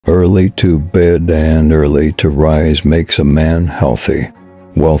Early to bed and early to rise makes a man healthy,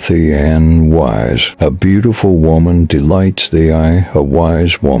 wealthy, and wise. A beautiful woman delights the eye, a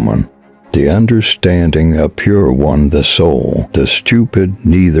wise woman. The understanding, a pure one, the soul. The stupid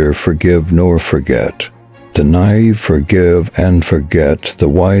neither forgive nor forget. The naive forgive and forget. The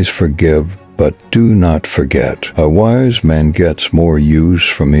wise forgive, but do not forget. A wise man gets more use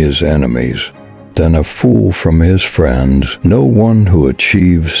from his enemies than a fool from his friends. No one who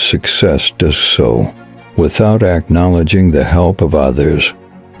achieves success does so without acknowledging the help of others.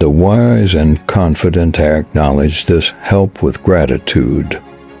 The wise and confident acknowledge this help with gratitude.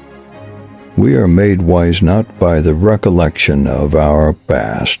 We are made wise not by the recollection of our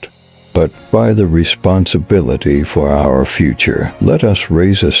past, but by the responsibility for our future. Let us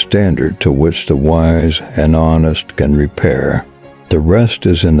raise a standard to which the wise and honest can repair. The rest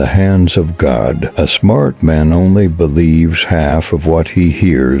is in the hands of God. A smart man only believes half of what he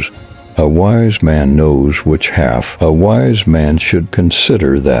hears. A wise man knows which half. A wise man should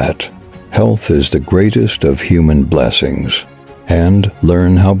consider that health is the greatest of human blessings, and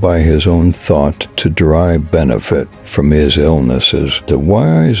learn how by his own thought to derive benefit from his illnesses. The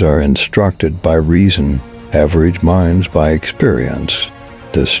wise are instructed by reason, average minds by experience,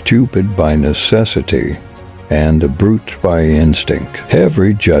 the stupid by necessity, and the brute by instinct.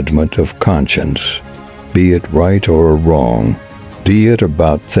 Every judgment of conscience, be it right or wrong, be it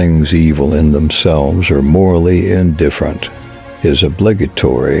about things evil in themselves or morally indifferent, is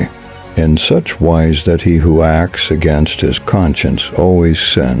obligatory, in such wise that he who acts against his conscience always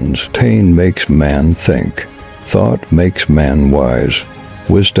sins. Pain makes man think, thought makes man wise,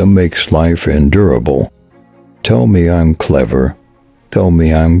 wisdom makes life endurable. Tell me I'm clever, tell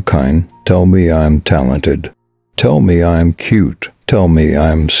me I'm kind, tell me I'm talented, tell me I'm cute, tell me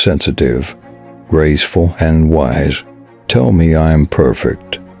I'm sensitive, graceful, and wise. Tell me I'm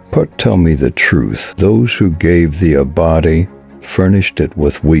perfect, but tell me the truth. Those who gave thee a body furnished it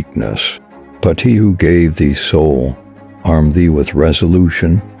with weakness, but he who gave thee soul armed thee with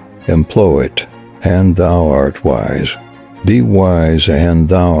resolution. Employ it, and thou art wise. Be wise, and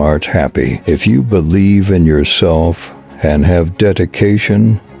thou art happy. If you believe in yourself and have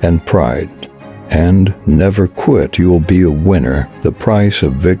dedication and pride, and never quit, you will be a winner. The price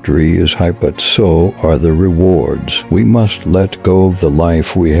of victory is high, but so are the rewards. We must let go of the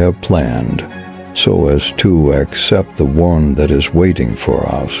life we have planned, so as to accept the one that is waiting for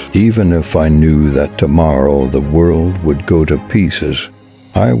us. Even if I knew that tomorrow the world would go to pieces,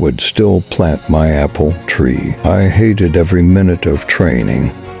 I would still plant my apple tree. I hated every minute of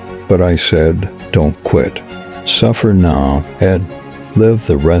training, but I said, don't quit. Suffer now, and live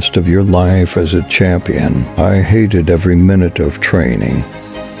the rest of your life as a champion. I hated every minute of training,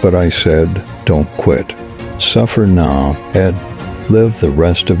 but I said, don't quit. Suffer now, and live the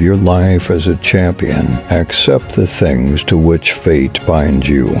rest of your life as a champion. Accept the things to which fate binds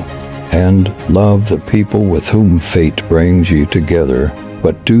you, and love the people with whom fate brings you together,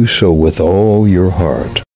 but do so with all your heart.